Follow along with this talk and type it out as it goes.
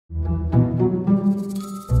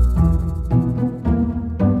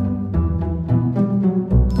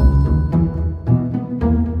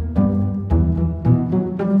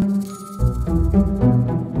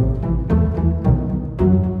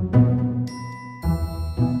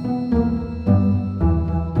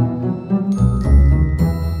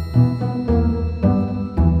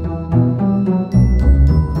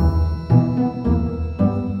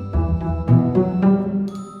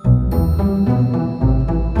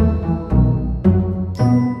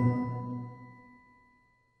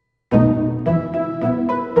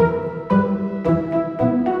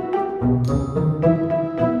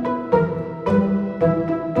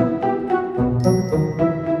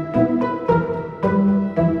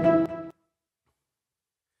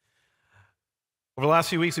Over the last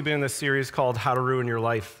few weeks, we've been in this series called How to Ruin Your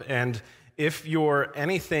Life. And if you're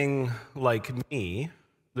anything like me,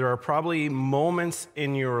 there are probably moments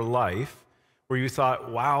in your life where you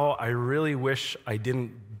thought, wow, I really wish I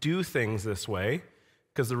didn't do things this way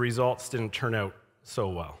because the results didn't turn out so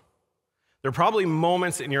well. There are probably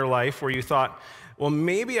moments in your life where you thought, well,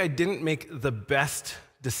 maybe I didn't make the best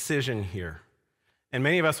decision here. And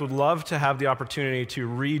many of us would love to have the opportunity to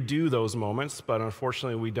redo those moments, but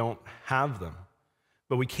unfortunately we don't have them.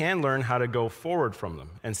 But we can learn how to go forward from them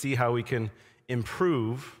and see how we can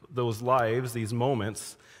improve those lives, these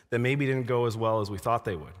moments that maybe didn't go as well as we thought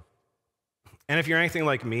they would. And if you're anything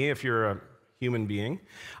like me, if you're a human being,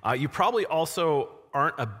 you probably also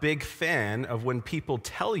aren't a big fan of when people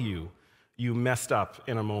tell you you messed up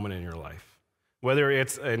in a moment in your life. Whether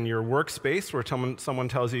it's in your workspace where someone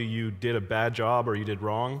tells you you did a bad job or you did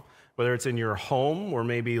wrong, whether it's in your home where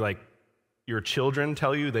maybe like your children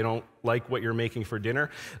tell you they don't like what you're making for dinner.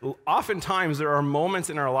 Oftentimes, there are moments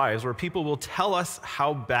in our lives where people will tell us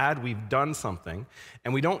how bad we've done something,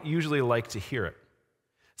 and we don't usually like to hear it.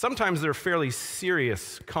 Sometimes they're fairly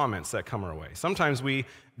serious comments that come our way. Sometimes we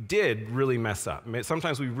did really mess up.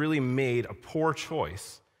 Sometimes we really made a poor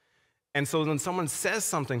choice. And so when someone says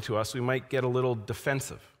something to us, we might get a little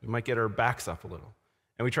defensive. We might get our backs up a little.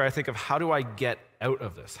 And we try to think of, how do I get out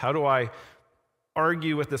of this? How do I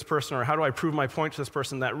argue with this person, or how do I prove my point to this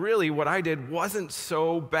person that really what I did wasn't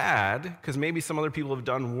so bad, because maybe some other people have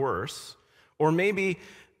done worse, or maybe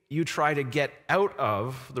you try to get out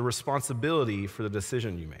of the responsibility for the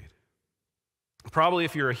decision you made. Probably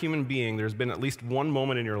if you're a human being, there's been at least one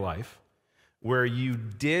moment in your life where you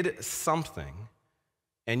did something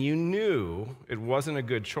and you knew it wasn't a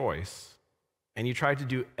good choice, and you tried to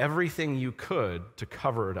do everything you could to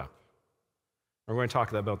cover it up. We're going to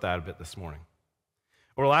talk about that a bit this morning.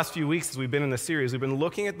 Over the last few weeks, as we've been in this series, we've been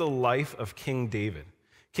looking at the life of King David.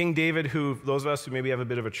 King David, who, those of us who maybe have a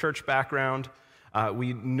bit of a church background,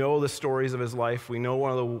 we know the stories of his life. We know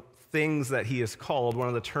one of the things that he is called, one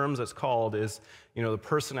of the terms that's called is, the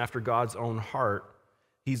person after God's own heart.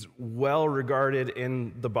 He's well regarded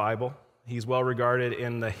in the Bible. He's well regarded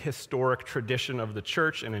in the historic tradition of the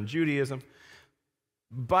church and in Judaism.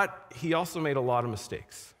 But he also made a lot of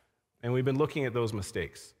mistakes. And we've been looking at those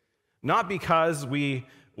mistakes. Not because we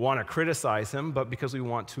want to criticize him, but because we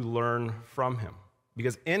want to learn from him.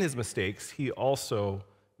 Because in his mistakes, he also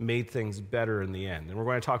made things better in the end. And we're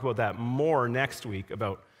going to talk about that more next week,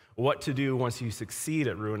 about what to do once you succeed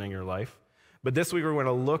at ruining your life. But this week, we're going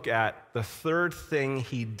to look at the third thing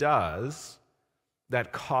he does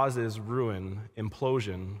that causes ruin,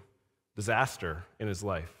 implosion, disaster in his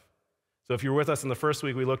life. So if you were with us in the first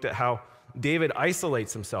week, we looked at how David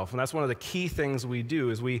isolates himself, and that's one of the key things we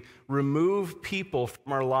do, is we remove people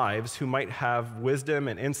from our lives who might have wisdom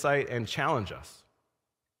and insight and challenge us.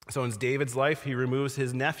 So in David's life, he removes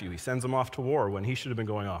his nephew. He sends him off to war when he should have been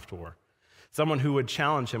going off to war. Someone who would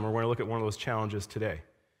challenge him. We're going to look at one of those challenges today.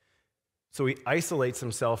 So he isolates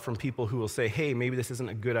himself from people who will say, hey, maybe this isn't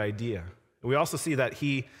a good idea. And we also see that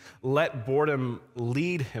he let boredom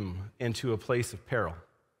lead him into a place of peril.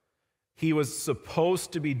 He was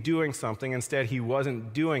supposed to be doing something, instead he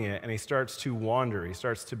wasn't doing it, and he starts to wander, he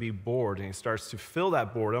starts to be bored, and he starts to fill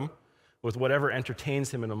that boredom with whatever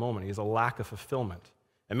entertains him in a moment. He has a lack of fulfillment.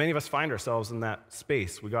 And many of us find ourselves in that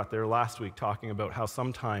space. We got there last week talking about how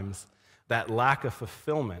sometimes that lack of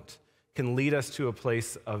fulfillment can lead us to a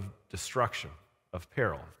place of destruction, of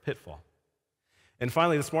peril, of pitfall. And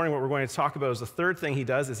finally, this morning, what we're going to talk about is the third thing he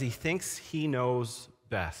does is he thinks he knows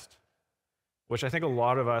best, which I think a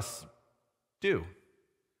lot of us do.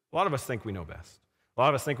 A lot of us think we know best. A lot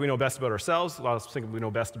of us think we know best about ourselves. A lot of us think we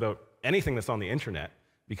know best about anything that's on the internet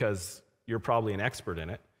because you're probably an expert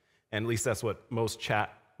in it. And at least that's what most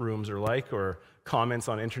chat rooms are like, or comments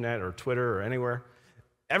on internet or Twitter or anywhere.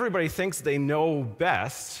 Everybody thinks they know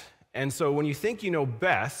best. And so when you think you know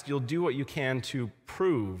best, you'll do what you can to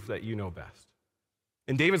prove that you know best.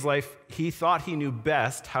 In David's life, he thought he knew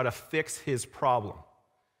best how to fix his problem.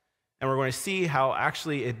 And we're going to see how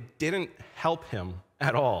actually it didn't help him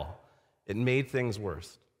at all. It made things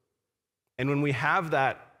worse. And when we have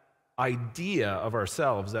that idea of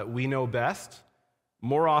ourselves that we know best,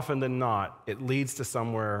 more often than not, it leads to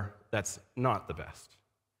somewhere that's not the best.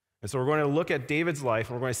 And so we're going to look at David's life,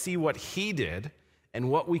 and we're going to see what he did and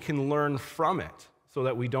what we can learn from it so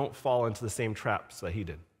that we don't fall into the same traps that he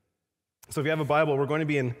did. So if you have a Bible, we're going to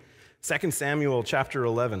be in 2 Samuel chapter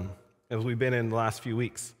 11, as we've been in the last few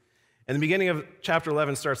weeks. And the beginning of chapter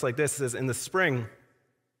 11 starts like this. It says, in the spring,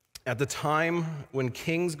 at the time when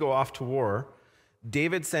kings go off to war,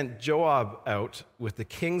 David sent Joab out with the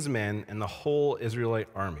king's men and the whole Israelite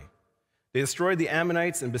army. They destroyed the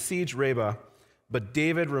Ammonites and besieged Rabbah, but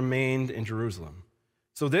David remained in Jerusalem.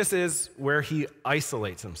 So this is where he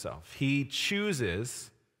isolates himself. He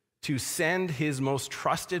chooses to send his most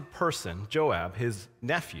trusted person, Joab, his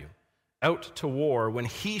nephew, out to war when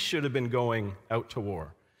he should have been going out to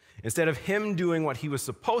war. Instead of him doing what he was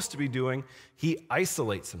supposed to be doing, he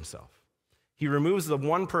isolates himself. He removes the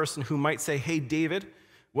one person who might say, hey, David,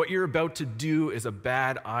 what you're about to do is a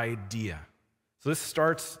bad idea. So this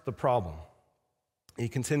starts the problem. He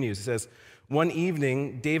continues, he says, one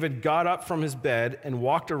evening, David got up from his bed and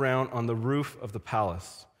walked around on the roof of the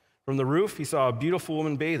palace. From the roof, he saw a beautiful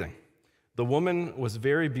woman bathing. The woman was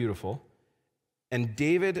very beautiful, and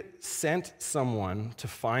David sent someone to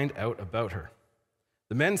find out about her.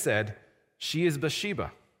 The men said, she is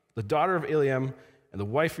Bathsheba, the daughter of Eliam and the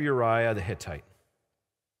wife of Uriah the Hittite.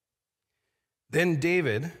 Then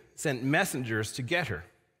David sent messengers to get her.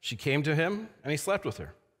 She came to him, and he slept with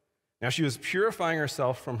her. Now she was purifying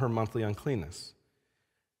herself from her monthly uncleanness.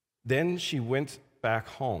 Then she went back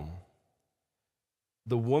home.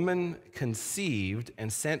 The woman conceived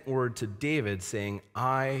and sent word to David saying,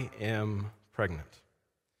 I am pregnant.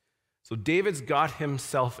 So David's got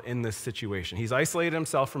himself in this situation. He's isolated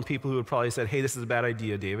himself from people who would probably said, hey, this is a bad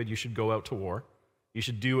idea, David. You should go out to war. You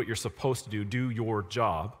should do what you're supposed to do your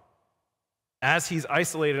job. As he's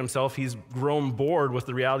isolated himself, he's grown bored with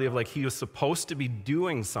the reality of he was supposed to be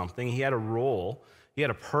doing something. He had a role, he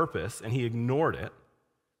had a purpose, and he ignored it.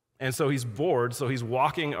 And so he's bored, so he's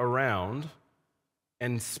walking around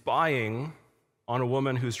and spying on a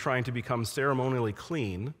woman who's trying to become ceremonially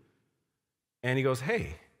clean. And he goes,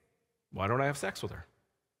 hey, why don't I have sex with her?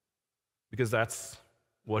 Because that's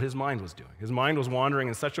what his mind was doing. His mind was wandering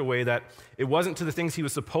in such a way that it wasn't to the things he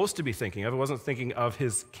was supposed to be thinking of. It wasn't thinking of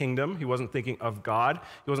his kingdom. He wasn't thinking of God.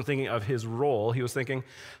 He wasn't thinking of his role. He was thinking,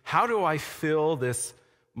 how do I fill this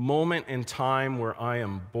moment in time where I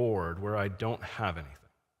am bored, where I don't have anything?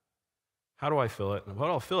 How do I fill it? And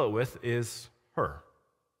what I'll fill it with is her.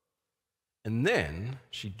 And then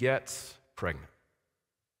she gets pregnant.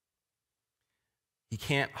 He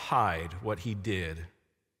can't hide what he did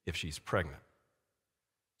if she's pregnant.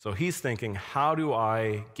 So he's thinking, how do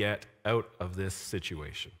I get out of this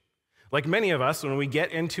situation? Like many of us, when we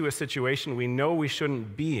get into a situation we know we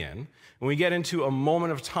shouldn't be in, when we get into a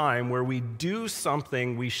moment of time where we do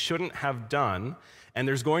something we shouldn't have done, and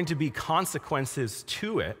there's going to be consequences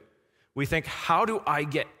to it, we think, how do I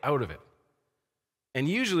get out of it? And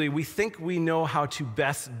usually we think we know how to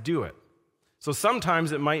best do it. So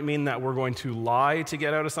sometimes it might mean that we're going to lie to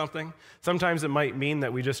get out of something. Sometimes it might mean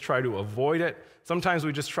that we just try to avoid it. Sometimes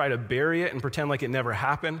we just try to bury it and pretend like it never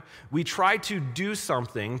happened. We try to do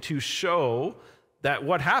something to show that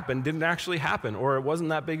what happened didn't actually happen or it wasn't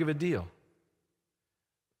that big of a deal.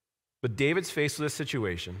 But David's faced with a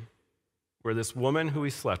situation where this woman who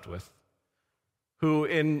he slept with, who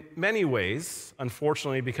in many ways,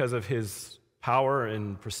 unfortunately because of his power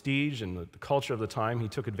and prestige and the culture of the time, he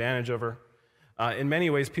took advantage of her. In many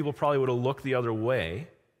ways, people probably would have looked the other way,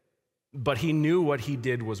 but he knew what he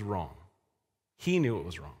did was wrong. He knew it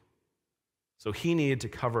was wrong. So he needed to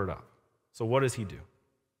cover it up. So what does he do?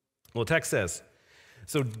 Well, the text says,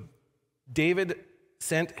 so David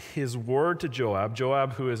sent his word to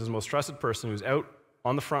Joab, who is his most trusted person, who's out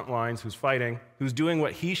on the front lines, who's fighting, who's doing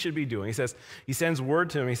what he should be doing. He sends word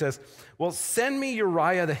to him. He says, well, send me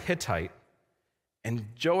Uriah the Hittite. And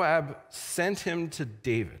Joab sent him to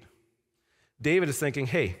David. David is thinking,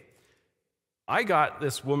 hey, I got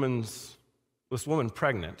this woman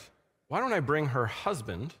pregnant. Why don't I bring her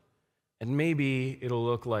husband, and maybe it'll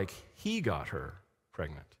look like he got her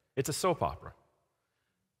pregnant. It's a soap opera.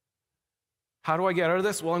 How do I get out of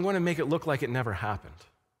this? Well, I'm going to make it look like it never happened.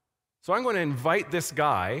 So I'm going to invite this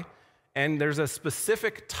guy, and there's a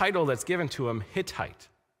specific title that's given to him, Hittite,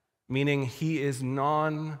 meaning he is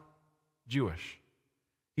non-Jewish.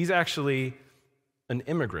 He's actually an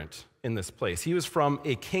immigrant in this place. He was from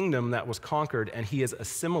a kingdom that was conquered, and he is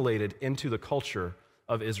assimilated into the culture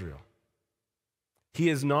of Israel. He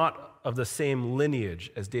is not of the same lineage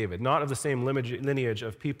as David, not of the same lineage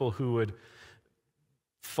of people who would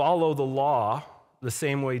follow the law the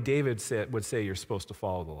same way David would say you're supposed to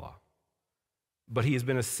follow the law. But he has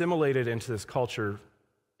been assimilated into this culture,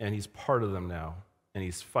 and he's part of them now, and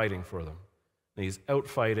he's fighting for them. And he's out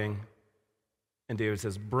fighting, and David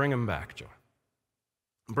says, bring him back, Joab.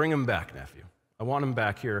 Bring him back, nephew. I want him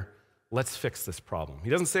back here. Let's fix this problem. He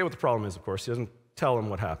doesn't say what the problem is, of course. He doesn't tell him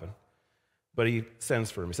what happened. But he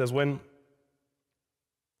sends for him. He says, when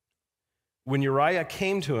Uriah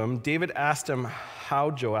came to him, David asked him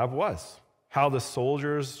how Joab was, how the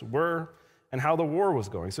soldiers were, and how the war was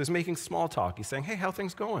going. So he's making small talk. He's saying, hey, how are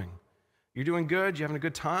things going? You're doing good? You having a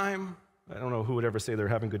good time? I don't know who would ever say they're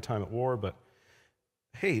having a good time at war, but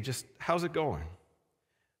hey, just how's it going?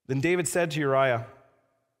 Then David said to Uriah,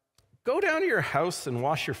 go down to your house and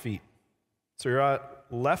wash your feet. So Uriah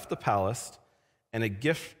left the palace, and a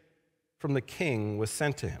gift from the king was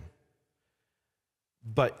sent to him.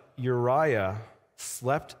 But Uriah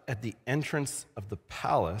slept at the entrance of the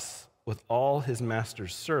palace with all his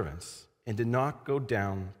master's servants and did not go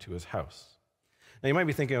down to his house. Now you might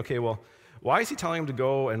be thinking, okay, well, why is he telling him to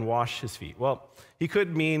go and wash his feet? Well, he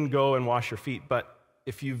could mean go and wash your feet, but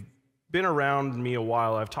if you've been around me a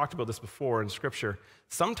while, I've talked about this before in Scripture,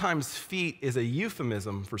 sometimes feet is a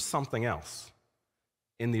euphemism for something else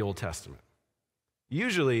in the Old Testament.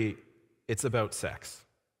 Usually, it's about sex.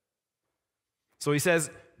 So he says,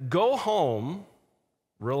 go home,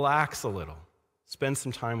 relax a little, spend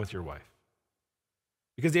some time with your wife.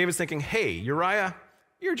 Because David's thinking, hey, Uriah,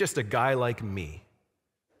 you're just a guy like me.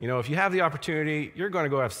 You know, if you have the opportunity, you're going to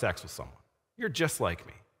go have sex with someone. You're just like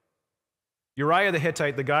me. Uriah the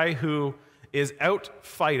Hittite, the guy who is out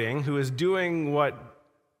fighting, who is doing what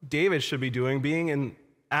David should be doing, being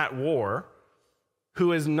at war,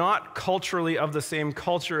 who is not culturally of the same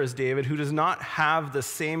culture as David, who does not have the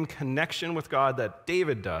same connection with God that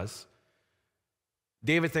David does,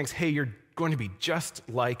 David thinks, hey, you're going to be just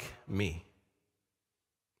like me.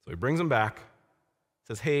 So he brings him back,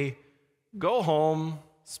 says, hey, go home,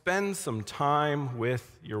 spend some time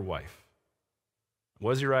with your wife.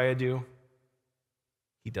 What does Uriah do?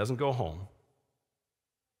 He doesn't go home.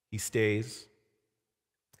 He stays,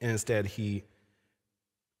 and instead he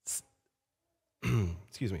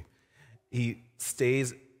he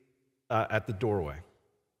stays at the doorway.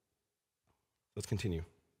 Let's continue.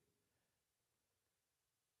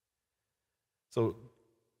 So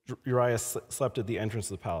Uriah slept at the entrance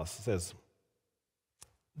of the palace. It says,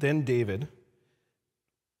 then David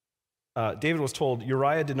was told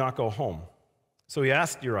Uriah did not go home. So he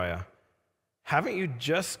asked Uriah, haven't you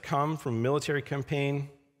just come from a military campaign?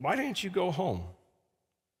 Why didn't you go home?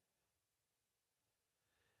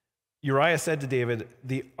 Uriah said to David,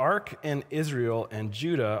 the ark and Israel and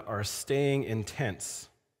Judah are staying in tents,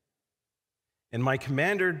 and my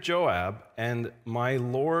commander Joab and my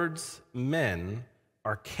Lord's men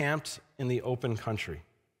are camped in the open country.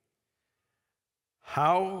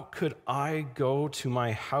 How could I go to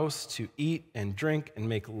my house to eat and drink and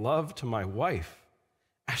make love to my wife?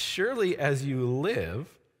 As surely as you live,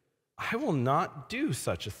 I will not do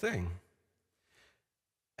such a thing.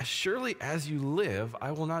 As surely as you live,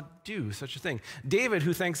 I will not do such a thing. David,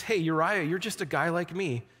 who thinks, hey, Uriah, you're just a guy like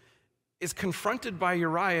me, is confronted by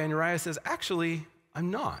Uriah, and Uriah says, actually, I'm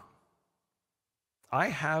not. I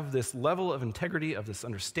have this level of integrity, of this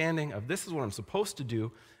understanding of this is what I'm supposed to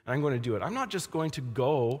do, and I'm going to do it. I'm not just going to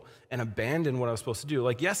go and abandon what I was supposed to do.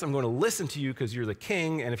 Like, yes, I'm going to listen to you because you're the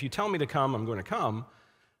king, and if you tell me to come, I'm going to come,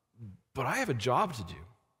 but I have a job to do.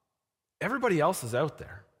 Everybody else is out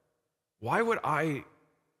there. Why would I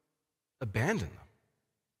abandon them?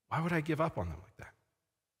 Why would I give up on them like that?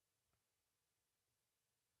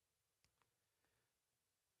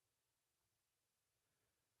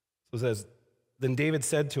 So it says, then David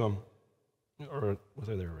said to him, or was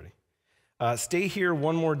I there already? Stay here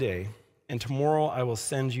one more day, and tomorrow I will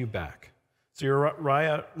send you back. So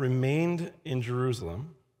Uriah remained in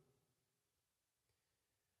Jerusalem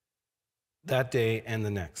that day and the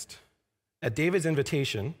next. At David's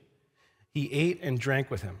invitation, he ate and drank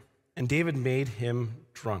with him, and David made him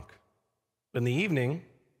drunk. In the evening,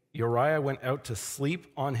 Uriah went out to sleep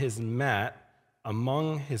on his mat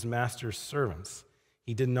among his master's servants.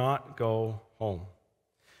 He did not go home.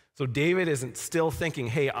 So David isn't still thinking,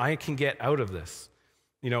 hey, I can get out of this.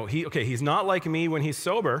 You know, he's not like me when he's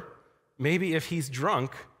sober. Maybe if he's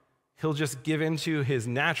drunk, he'll just give into his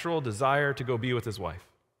natural desire to go be with his wife.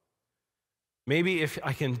 Maybe if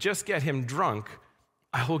I can just get him drunk,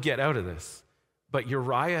 I will get out of this. But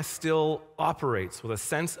Uriah still operates with a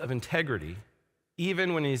sense of integrity,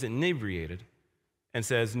 even when he's inebriated, and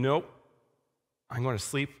says, nope, I'm going to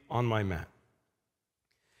sleep on my mat.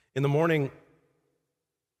 In the morning,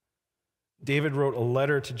 David wrote a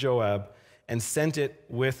letter to Joab and sent it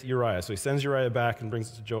with Uriah. So he sends Uriah back and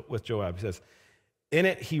brings it with Joab. He says, in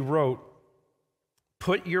it he wrote,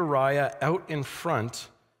 put Uriah out in front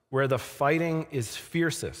where the fighting is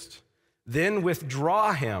fiercest. Then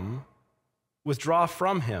withdraw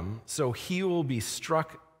from him, so he will be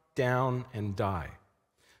struck down and die.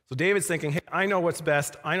 So David's thinking, hey, I know what's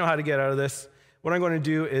best. I know how to get out of this. What I'm going to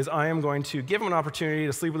do is I am going to give him an opportunity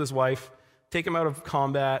to sleep with his wife, take him out of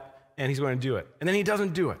combat, and he's going to do it. And then he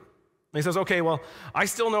doesn't do it. And he says, okay, well, I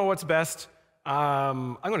still know what's best.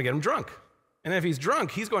 I'm going to get him drunk. And if he's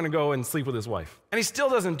drunk, he's going to go and sleep with his wife. And he still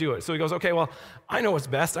doesn't do it. So he goes, okay, well, I know what's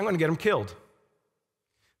best. I'm going to get him killed.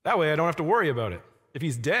 That way I don't have to worry about it. If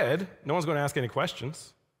he's dead, no one's going to ask any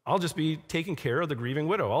questions. I'll just be taking care of the grieving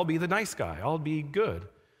widow. I'll be the nice guy. I'll be good.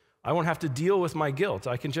 I won't have to deal with my guilt.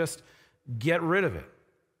 I can just get rid of it.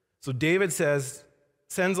 So David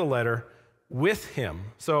sends a letter with him.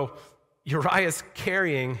 So Uriah's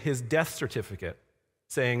carrying his death certificate,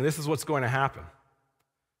 saying, this is what's going to happen.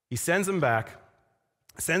 He sends him back,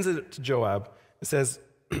 sends it to Joab, and says,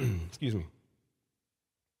 excuse me.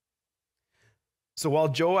 So while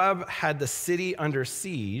Joab had the city under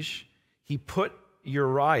siege, he put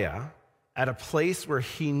Uriah at a place where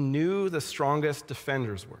he knew the strongest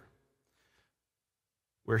defenders were.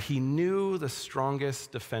 Where he knew the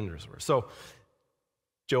strongest defenders were. So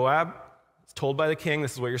Joab is told by the king,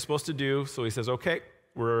 this is what you're supposed to do. So he says, okay,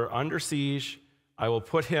 we're under siege. I will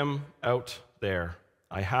put him out there.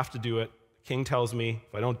 I have to do it. The king tells me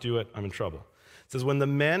if I don't do it, I'm in trouble. It says, when the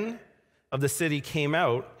men of the city came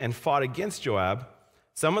out and fought against Joab,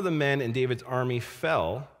 some of the men in David's army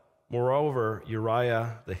fell. Moreover,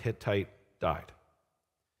 Uriah the Hittite died.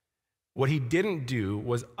 What he didn't do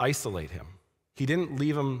was isolate him. He didn't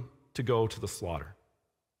leave him to go to the slaughter.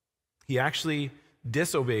 He actually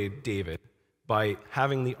disobeyed David by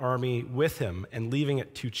having the army with him and leaving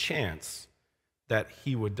it to chance that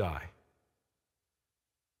he would die.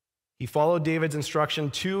 He followed David's instruction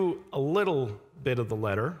to a little bit of the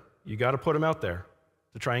letter. You got to put him out there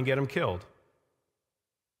to try and get him killed.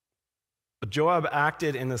 But Joab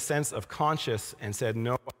acted in the sense of conscience and said,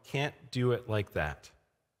 no, I can't do it like that.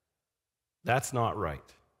 That's not right.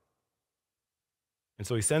 And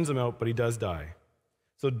so he sends him out, but he does die.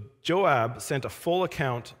 So Joab sent a full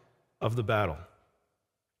account of the battle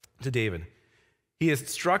to David. He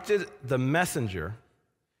instructed the messenger,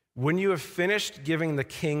 when you have finished giving the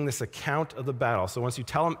king this account of the battle, so once you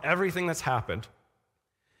tell him everything that's happened,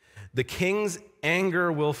 the king's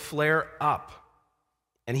anger will flare up,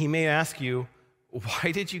 and he may ask you,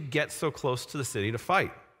 why did you get so close to the city to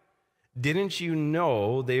fight? Didn't you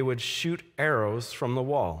know they would shoot arrows from the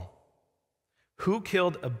wall? Who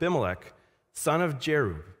killed Abimelech, son of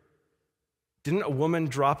Jerub? Didn't a woman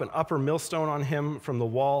drop an upper millstone on him from the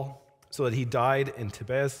wall so that he died in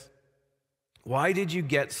Tebez? Why did you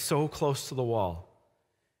get so close to the wall?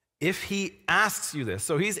 If he asks you this,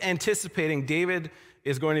 so he's anticipating David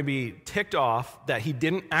is going to be ticked off that he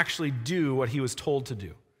didn't actually do what he was told to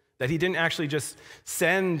do, that he didn't actually just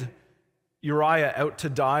send Uriah out to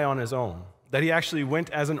die on his own, that he actually went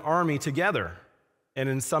as an army together and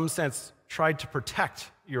in some sense tried to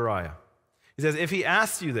protect Uriah. He says, if he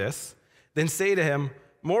asks you this, then say to him,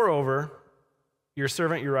 moreover, your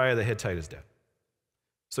servant Uriah the Hittite is dead.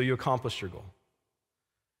 So you accomplished your goal.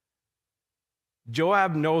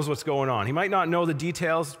 Joab knows what's going on. He might not know the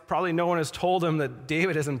details. Probably no one has told him that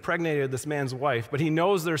David has impregnated this man's wife, but he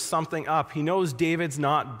knows there's something up. He knows David's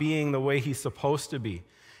not being the way he's supposed to be.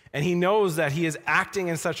 And he knows that he is acting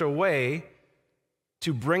in such a way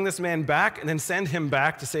to bring this man back and then send him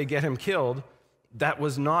back to say, get him killed. That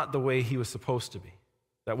was not the way he was supposed to be.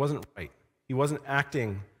 That wasn't right. He wasn't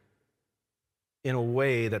acting in a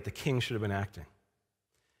way that the king should have been acting.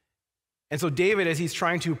 And so David, as he's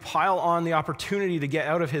trying to pile on the opportunity to get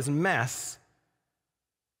out of his mess,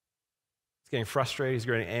 he's getting frustrated, he's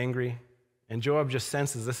getting angry, and Joab just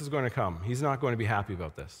senses this is going to come. He's not going to be happy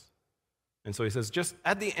about this. And so he says, just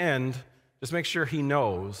at the end, just make sure he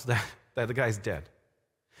knows that the guy's dead.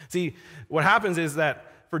 See, what happens is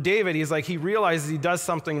that for David, he realizes he does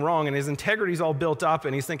something wrong, and his integrity's all built up,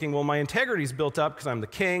 and he's thinking, well, my integrity's built up because I'm the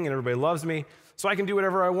king and everybody loves me, so I can do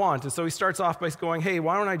whatever I want. And so he starts off by going, hey,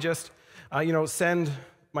 why don't I just send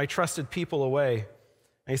my trusted people away?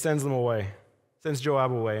 And he sends them away, sends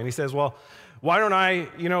Joab away. And he says, well, why don't I,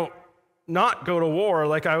 not go to war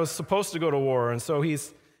like I was supposed to go to war? And so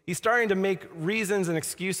he's starting to make reasons and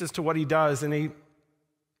excuses to what he does. And he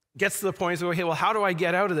gets to the point, he's like, okay, well, how do I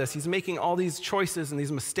get out of this? He's making all these choices and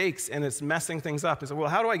these mistakes, and it's messing things up. He said, well,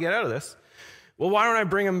 how do I get out of this? Well, why don't I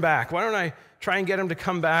bring him back? Why don't I try and get him to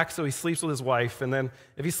come back so he sleeps with his wife? And then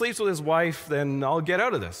if he sleeps with his wife, then I'll get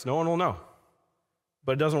out of this. No one will know.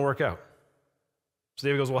 But it doesn't work out. So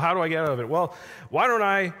David goes, well, how do I get out of it? Well, why don't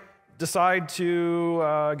I decide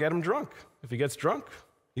to get him drunk? If he gets drunk,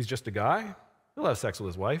 he's just a guy. He'll have sex with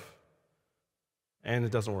his wife. And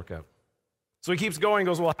it doesn't work out. So he keeps going,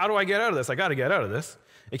 goes, well, how do I get out of this? I got to get out of this.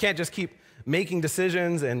 I can't just keep making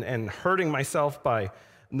decisions and hurting myself by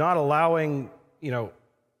not allowing,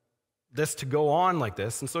 this to go on like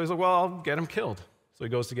this. And so he's like, well, I'll get him killed. So he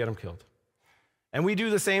goes to get him killed. And we do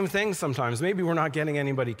the same thing sometimes. Maybe we're not getting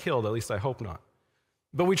anybody killed, at least I hope not.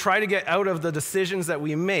 But we try to get out of the decisions that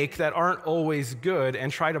we make that aren't always good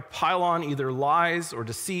and try to pile on either lies or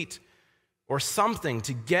deceit or something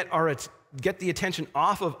to get the attention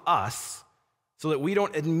off of us so that we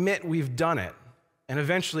don't admit we've done it. And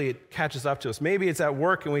eventually it catches up to us. Maybe it's at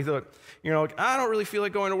work and we thought, I don't really feel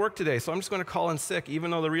like going to work today, so I'm just going to call in sick,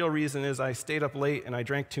 even though the real reason is I stayed up late and I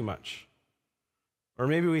drank too much. Or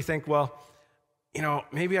maybe we think, well,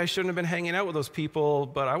 maybe I shouldn't have been hanging out with those people,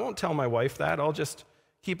 but I won't tell my wife that. I'll just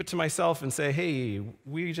keep it to myself and say, hey,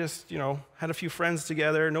 we just, had a few friends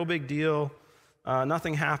together, no big deal,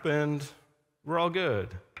 nothing happened, we're all good.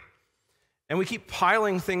 And we keep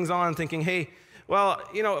piling things on thinking, hey, well,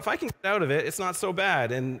 if I can get out of it, it's not so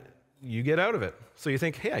bad, and you get out of it. So you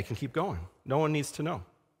think, hey, I can keep going. No one needs to know.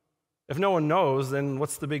 If no one knows, then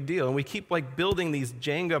what's the big deal? And we keep building these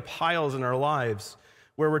Jenga piles in our lives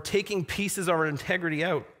where we're taking pieces of our integrity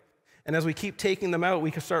out. And as we keep taking them out,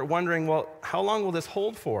 we can start wondering, well, how long will this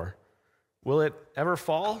hold for? Will it ever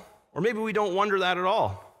fall? Or maybe we don't wonder that at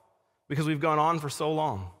all because we've gone on for so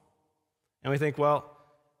long. And we think, well,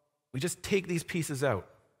 we just take these pieces out.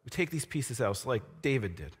 We take these pieces out like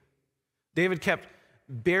David did. David kept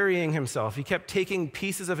burying himself. He kept taking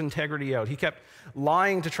pieces of integrity out. He kept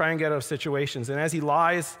lying to try and get out of situations. And as he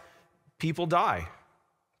lies, people die.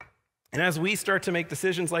 And as we start to make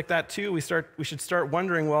decisions like that too, we should start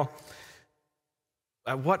wondering, well,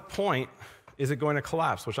 at what point is it going to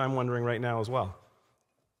collapse? Which I'm wondering right now as well.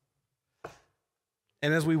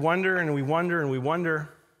 And as we wonder and we wonder and we wonder,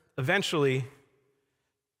 eventually,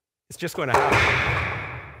 it's just going to happen.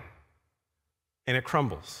 And it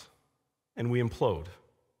crumbles. And we implode.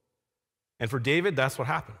 And for David, that's what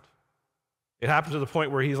happened. It happened to the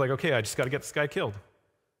point where he's like, okay, I just got to get this guy killed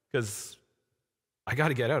because I got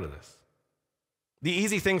to get out of this. The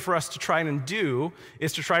easy thing for us to try and do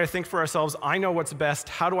is to try to think for ourselves, I know what's best.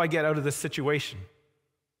 How do I get out of this situation?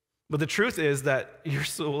 But the truth is that your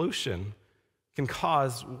solution can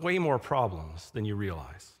cause way more problems than you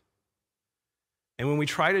realize. And when we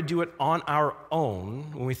try to do it on our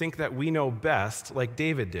own, when we think that we know best, like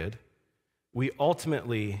David did, we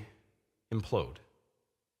ultimately implode.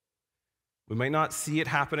 We might not see it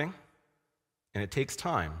happening, and it takes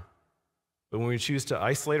time. But when we choose to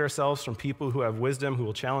isolate ourselves from people who have wisdom, who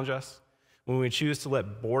will challenge us, when we choose to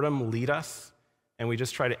let boredom lead us, and we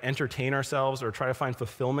just try to entertain ourselves or try to find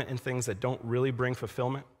fulfillment in things that don't really bring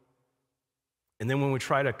fulfillment, and then when we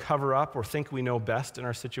try to cover up or think we know best in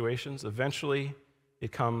our situations, eventually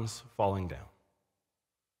it comes falling down.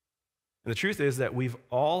 And the truth is that we've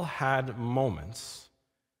all had moments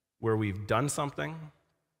where we've done something,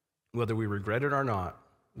 whether we regret it or not,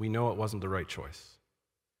 we know it wasn't the right choice.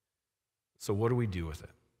 So what do we do with it?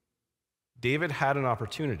 David had an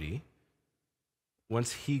opportunity,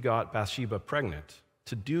 once he got Bathsheba pregnant,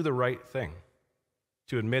 to do the right thing,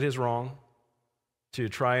 to admit his wrong, to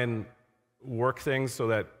try and work things so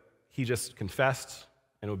that he just confessed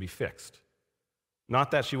and it would be fixed. Not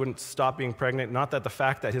that she wouldn't stop being pregnant, not that the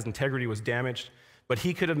fact that his integrity was damaged, but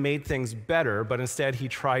he could have made things better, but instead he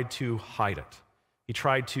tried to hide it. He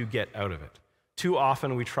tried to get out of it. Too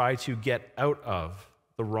often we try to get out of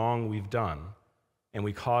the wrong we've done, and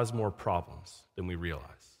we cause more problems than we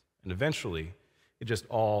realize. And eventually, it just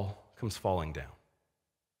all comes falling down.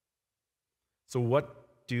 So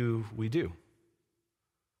what do we do?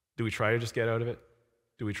 Do we try to just get out of it?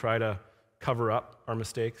 Do we try to cover up our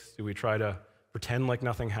mistakes? Do we try to pretend like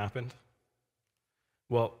nothing happened?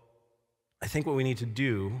 Well, I think what we need to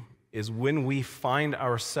do is when we find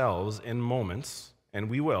ourselves in moments, and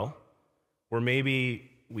we will, where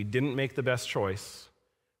maybe we didn't make the best choice,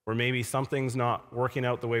 or maybe something's not working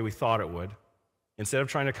out the way we thought it would, instead of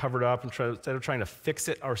trying to cover it up and instead of trying to fix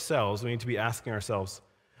it ourselves, we need to be asking ourselves,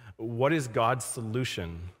 what is God's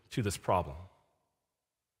solution to this problem?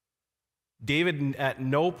 David, at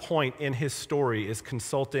no point in his story, is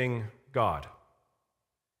consulting God.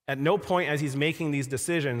 At no point as he's making these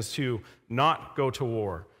decisions to not go to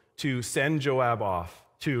war, to send Joab off,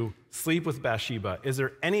 to sleep with Bathsheba, is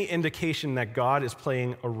there any indication that God is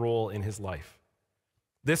playing a role in his life?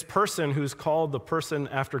 This person who's called the person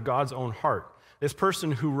after God's own heart, this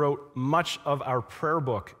person who wrote much of our prayer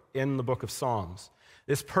book in the book of Psalms,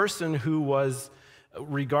 this person who was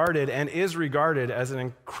regarded and is regarded as an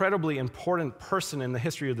incredibly important person in the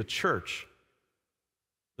history of the church,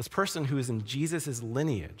 this person who is in Jesus'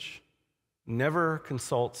 lineage, never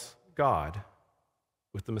consults God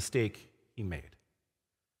with the mistake he made.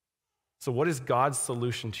 So what is God's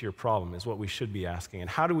solution to your problem is what we should be asking. And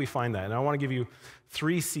how do we find that? And I want to give you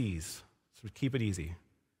 3 C's, so keep it easy.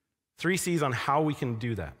 3 C's on how we can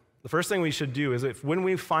do that. The first thing we should do is when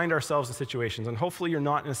we find ourselves in situations, and hopefully you're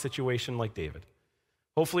not in a situation like David,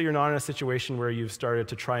 Hopefully you're not in a situation where you've started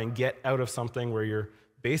to try and get out of something where you're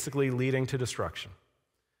basically leading to destruction.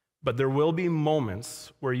 But there will be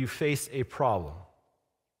moments where you face a problem.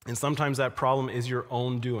 And sometimes that problem is your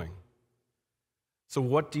own doing. So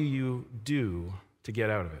what do you do to get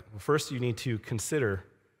out of it? Well, first, you need to consider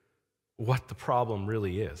what the problem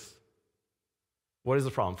really is. What is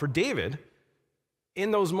the problem? For David,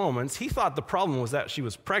 in those moments, he thought the problem was that she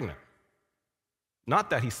was pregnant,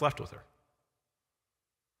 not that he slept with her.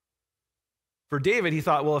 For David, he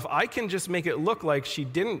thought, well, if I can just make it look like she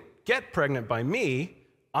didn't get pregnant by me,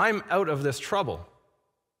 I'm out of this trouble.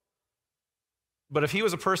 But if he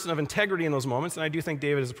was a person of integrity in those moments, and I do think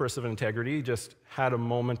David is a person of integrity, he just had a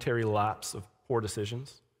momentary lapse of poor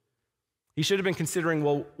decisions, he should have been considering,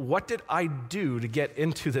 well, what did I do to get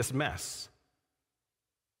into this mess?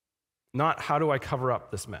 Not how do I cover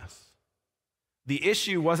up this mess? The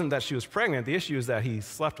issue wasn't that she was pregnant, the issue is that he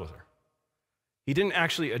slept with her. He didn't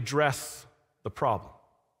actually address the problem.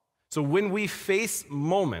 So when we face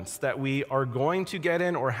moments that we are going to get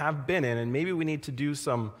in or have been in, and maybe we need to do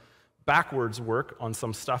some backwards work on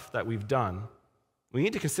some stuff that we've done, we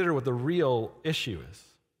need to consider what the real issue is.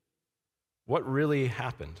 What really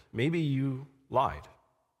happened? Maybe you lied.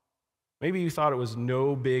 Maybe you thought it was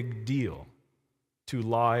no big deal to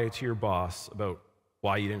lie to your boss about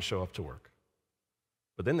why you didn't show up to work.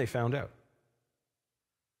 But then they found out.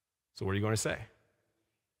 So what are you going to say?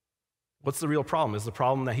 What's the real problem? Is the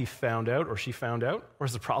problem that he found out or she found out? Or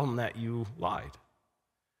is the problem that you lied?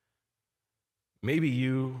 Maybe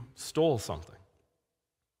you stole something.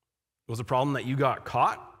 Was the problem that you got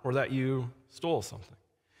caught or that you stole something?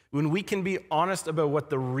 When we can be honest about what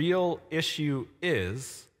the real issue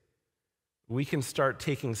is, we can start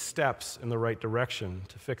taking steps in the right direction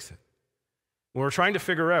to fix it. When we're trying to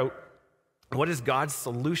figure out what is God's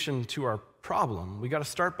solution to our problem, we got to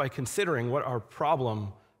start by considering what our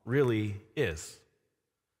problem really is.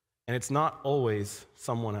 And it's not always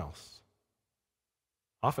someone else.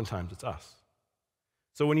 Oftentimes it's us.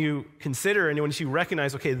 So when you consider and when you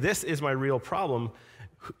recognize, okay, this is my real problem,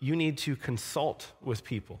 you need to consult with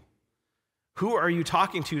people. Who are you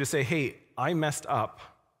talking to say, hey, I messed up.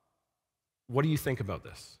 What do you think about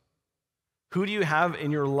this? Who do you have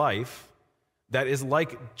in your life that is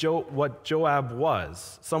like what Joab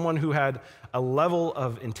was, someone who had a level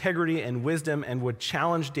of integrity and wisdom and would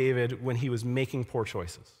challenge David when he was making poor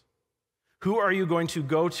choices? Who are you going to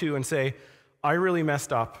go to and say, I really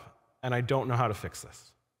messed up and I don't know how to fix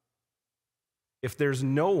this? If there's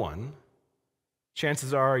no one,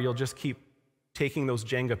 chances are you'll just keep taking those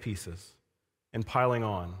Jenga pieces and piling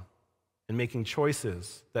on and making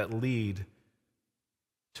choices that lead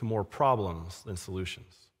to more problems than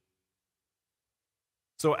solutions.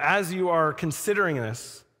 So as you are considering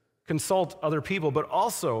this, consult other people, but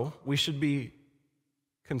also we should be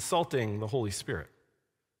consulting the Holy Spirit.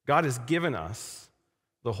 God has given us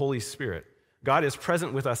the Holy Spirit. God is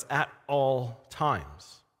present with us at all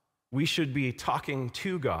times. We should be talking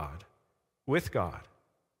to God, with God,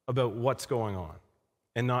 about what's going on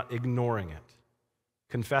and not ignoring it.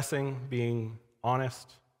 Confessing, being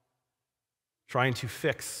honest, trying to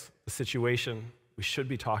fix the situation, we should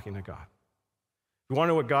be talking to God. If we want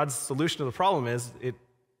to know what God's solution to the problem is, it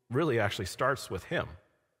really actually starts with Him,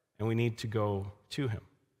 and we need to go to Him.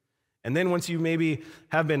 And then once you maybe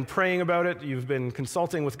have been praying about it, you've been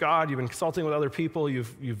consulting with God, you've been consulting with other people,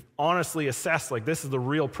 you've honestly assessed, like, this is the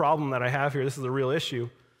real problem that I have here, this is the real issue.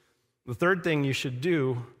 The third thing you should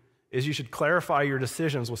do is you should clarify your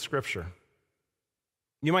decisions with Scripture.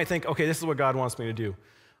 You might think, okay, this is what God wants me to do.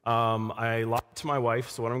 I lied to my wife,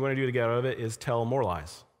 so what I'm going to do to get out of it is tell more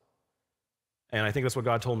lies. And I think that's what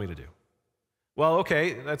God told me to do. Well,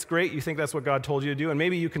 okay, that's great. You think that's what God told you to do. And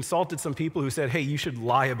maybe you consulted some people who said, hey, you should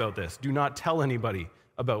lie about this. Do not tell anybody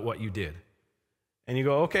about what you did. And you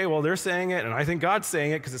go, okay, well, they're saying it, and I think God's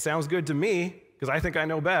saying it because it sounds good to me, because I think I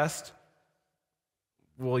know best.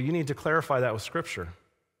 Well, you need to clarify that with Scripture.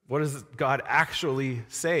 What does God actually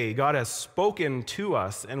say? God has spoken to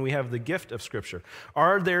us, and we have the gift of Scripture.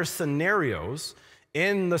 Are there scenarios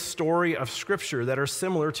in the story of Scripture that are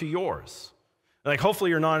similar to yours? Like, hopefully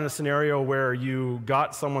you're not in a scenario where you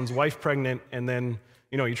got someone's wife pregnant and then,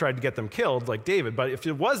 you tried to get them killed like David. But if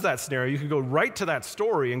it was that scenario, you could go right to that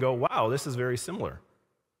story and go, wow, this is very similar.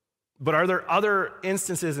 But are there other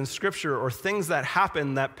instances in Scripture or things that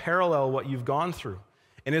happen that parallel what you've gone through?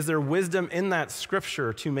 And is there wisdom in that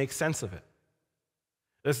Scripture to make sense of it?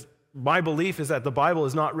 My belief is that the Bible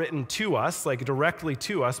is not written to us, like directly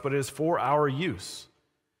to us, but it is for our use.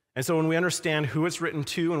 And so when we understand who it's written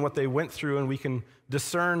to and what they went through, and we can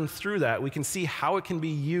discern through that, we can see how it can be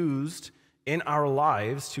used in our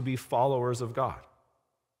lives to be followers of God.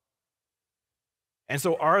 And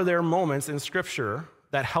so are there moments in Scripture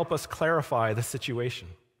that help us clarify the situation?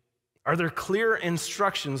 Are there clear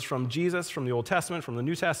instructions from Jesus, from the Old Testament, from the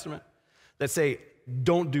New Testament, that say,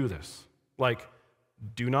 don't do this? Like,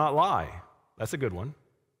 do not lie. That's a good one.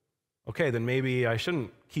 Okay, then maybe I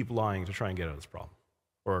shouldn't keep lying to try and get out of this problem.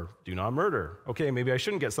 Or do not murder. Okay, maybe I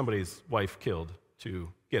shouldn't get somebody's wife killed to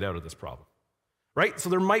get out of this problem. Right? So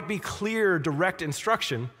there might be clear, direct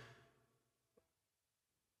instruction.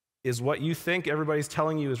 Is what you think everybody's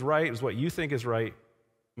telling you is right, is what you think is right,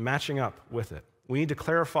 matching up with it? We need to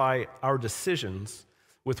clarify our decisions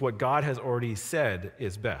with what God has already said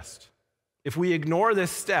is best. If we ignore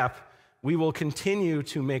this step, we will continue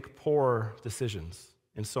to make poor decisions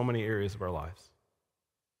in so many areas of our lives.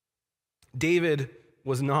 David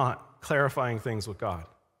was not clarifying things with God.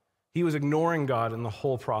 He was ignoring God in the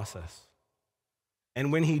whole process.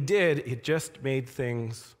 And when he did, it just made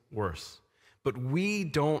things worse. But we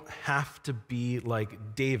don't have to be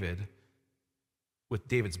like David with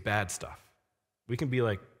David's bad stuff. We can be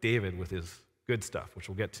like David with his good stuff, which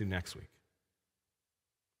we'll get to next week.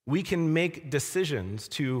 We can make decisions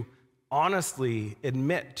to honestly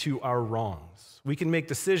admit to our wrongs. We can make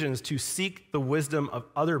decisions to seek the wisdom of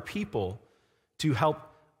other people to help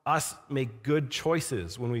us make good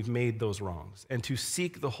choices when we've made those wrongs, and to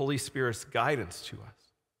seek the Holy Spirit's guidance to us.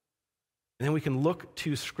 And then we can look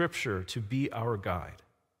to Scripture to be our guide,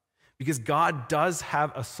 because God does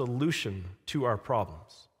have a solution to our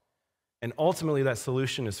problems. And ultimately, that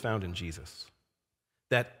solution is found in Jesus.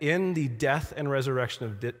 That in the death and resurrection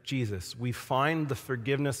of Jesus, we find the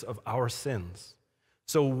forgiveness of our sins.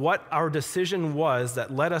 So what our decision was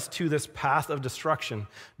that led us to this path of destruction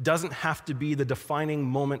doesn't have to be the defining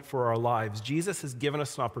moment for our lives. Jesus has given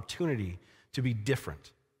us an opportunity to be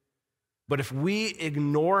different. But if we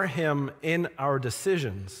ignore him in our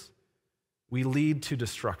decisions, we lead to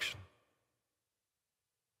destruction.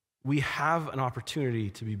 We have an opportunity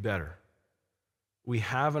to be better. We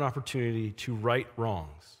have an opportunity to right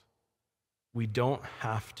wrongs. We don't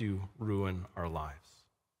have to ruin our lives.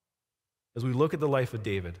 As we look at the life of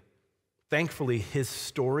David, thankfully his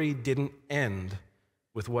story didn't end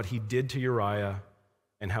with what he did to Uriah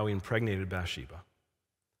and how he impregnated Bathsheba.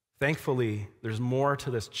 Thankfully, there's more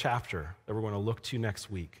to this chapter that we're going to look to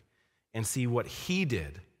next week and see what he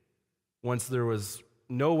did once there was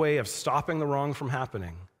no way of stopping the wrong from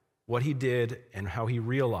happening, what he did and how he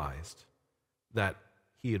realized that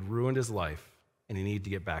he had ruined his life and he needed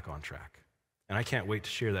to get back on track. And I can't wait to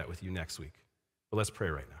share that with you next week. But let's pray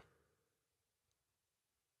right now.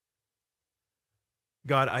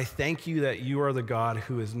 God, I thank you that you are the God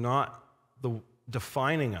who is not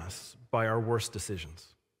defining us by our worst decisions.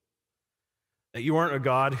 That you aren't a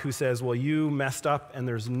God who says, well, you messed up and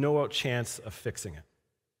there's no chance of fixing it.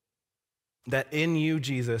 That in you,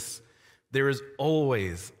 Jesus, there is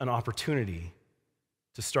always an opportunity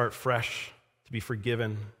to start fresh, to be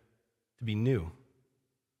forgiven, to be new.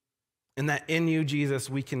 And that in you, Jesus,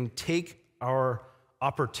 we can take our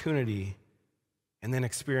opportunity and then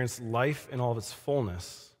experience life in all of its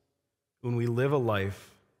fullness when we live a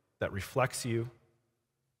life that reflects you,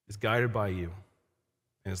 is guided by you,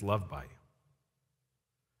 and is loved by you.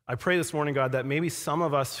 I pray this morning, God, that maybe some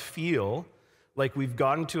of us feel like we've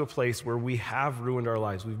gotten to a place where we have ruined our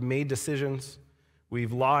lives. We've made decisions,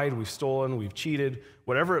 we've lied, we've stolen, we've cheated,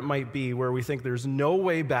 whatever it might be, where we think there's no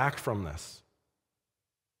way back from this.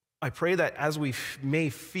 I pray that as we may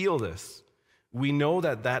feel this, we know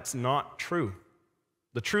that that's not true.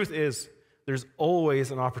 The truth is, there's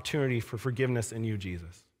always an opportunity for forgiveness in you,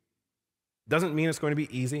 Jesus. Doesn't mean it's going to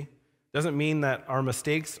be easy. Doesn't mean that our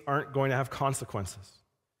mistakes aren't going to have consequences.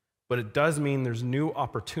 But it does mean there's new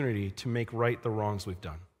opportunity to make right the wrongs we've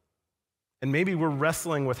done. And maybe we're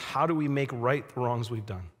wrestling with how do we make right the wrongs we've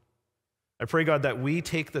done. I pray, God, that we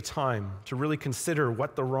take the time to really consider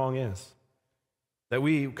what the wrong is. That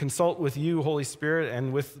we consult with you, Holy Spirit,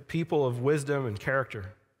 and with people of wisdom and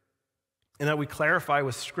character. And that we clarify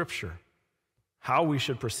with Scripture how we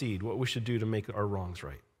should proceed, what we should do to make our wrongs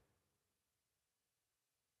right.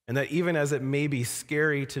 And that even as it may be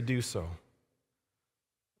scary to do so,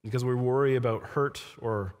 because we worry about hurt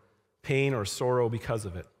or pain or sorrow because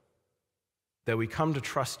of it, that we come to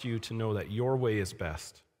trust you to know that your way is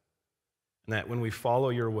best. And that when we follow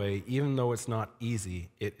your way, even though it's not easy,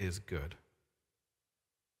 it is good.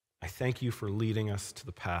 I thank you for leading us to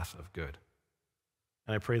the path of good.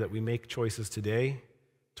 And I pray that we make choices today,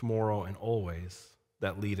 tomorrow, and always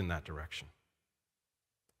that lead in that direction.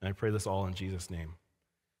 And I pray this all in Jesus' name.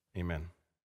 Amen.